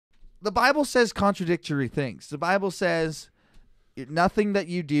the Bible says contradictory things. The Bible says nothing that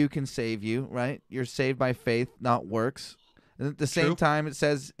you do can save you, right? You're saved by faith, not works. And at the same time, it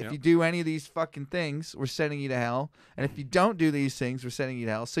says if you do any of these fucking things, we're sending you to hell. And if you don't do these things, we're sending you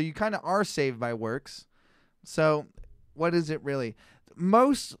to hell. So you kind of are saved by works. So what is it really?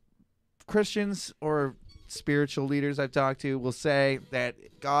 Most Christians or spiritual leaders I've talked to will say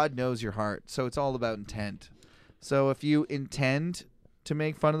that God knows your heart. So it's all about intent. So if you intend to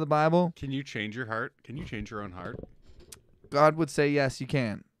make fun of the Bible. Can you change your heart? Can you change your own heart? God would say, yes, you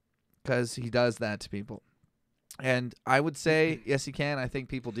can. Because he does that to people. And I would say, yes, you can. I think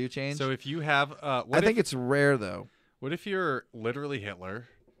people do change. So if you have... I think it's rare, though. What if you're literally Hitler,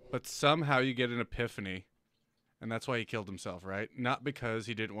 but somehow you get an epiphany, and that's why he killed himself, right? Not because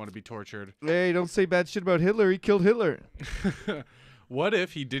he didn't want to be tortured. Hey, don't say bad shit about Hitler. He killed Hitler. What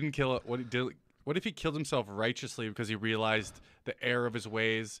if he didn't kill it? What if he killed himself righteously because he realized the error of his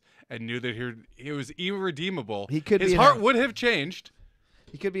ways and knew that he was irredeemable? His heart would have changed.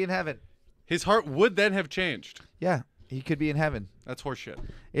 He could be in heaven. His heart would then have changed. Yeah, he could be in heaven. That's horseshit.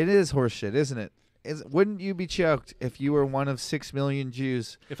 It is horseshit, isn't it? Wouldn't you be choked if you were one of 6 million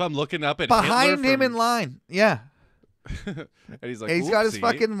Jews? If I'm looking up at behind him in line, yeah. And he's like, and he's got his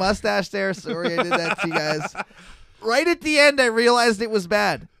fucking mustache there. Sorry, I did that to you guys. Right at the end, I realized it was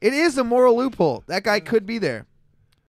bad. It is a moral loophole. That guy could be there.